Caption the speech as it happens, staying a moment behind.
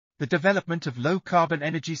The development of low-carbon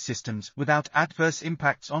energy systems without adverse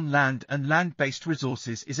impacts on land and land-based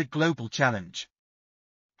resources is a global challenge.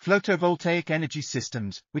 Floatovoltaic energy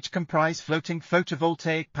systems, which comprise floating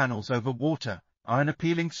photovoltaic panels over water, are an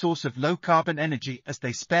appealing source of low-carbon energy as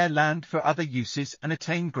they spare land for other uses and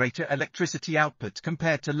attain greater electricity output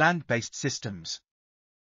compared to land-based systems.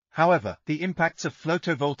 However, the impacts of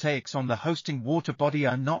floatovoltaics on the hosting water body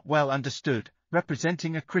are not well understood,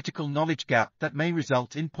 representing a critical knowledge gap that may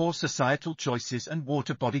result in poor societal choices and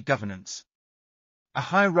water body governance. A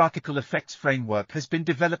hierarchical effects framework has been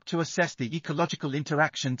developed to assess the ecological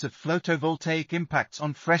interactions of floatovoltaic impacts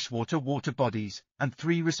on freshwater water bodies, and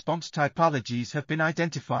 3 response typologies have been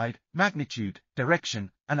identified: magnitude, direction,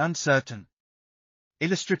 and uncertain.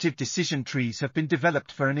 Illustrative decision trees have been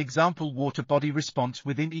developed for an example water body response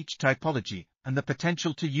within each typology, and the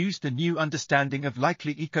potential to use the new understanding of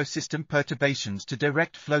likely ecosystem perturbations to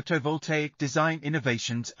direct floatovoltaic design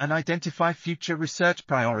innovations and identify future research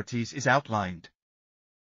priorities is outlined.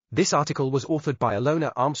 This article was authored by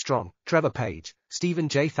Alona, Armstrong, Trevor Page, Stephen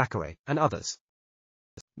J. Thackeray, and others.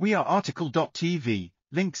 We are RTCLTV,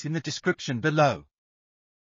 links in the description below.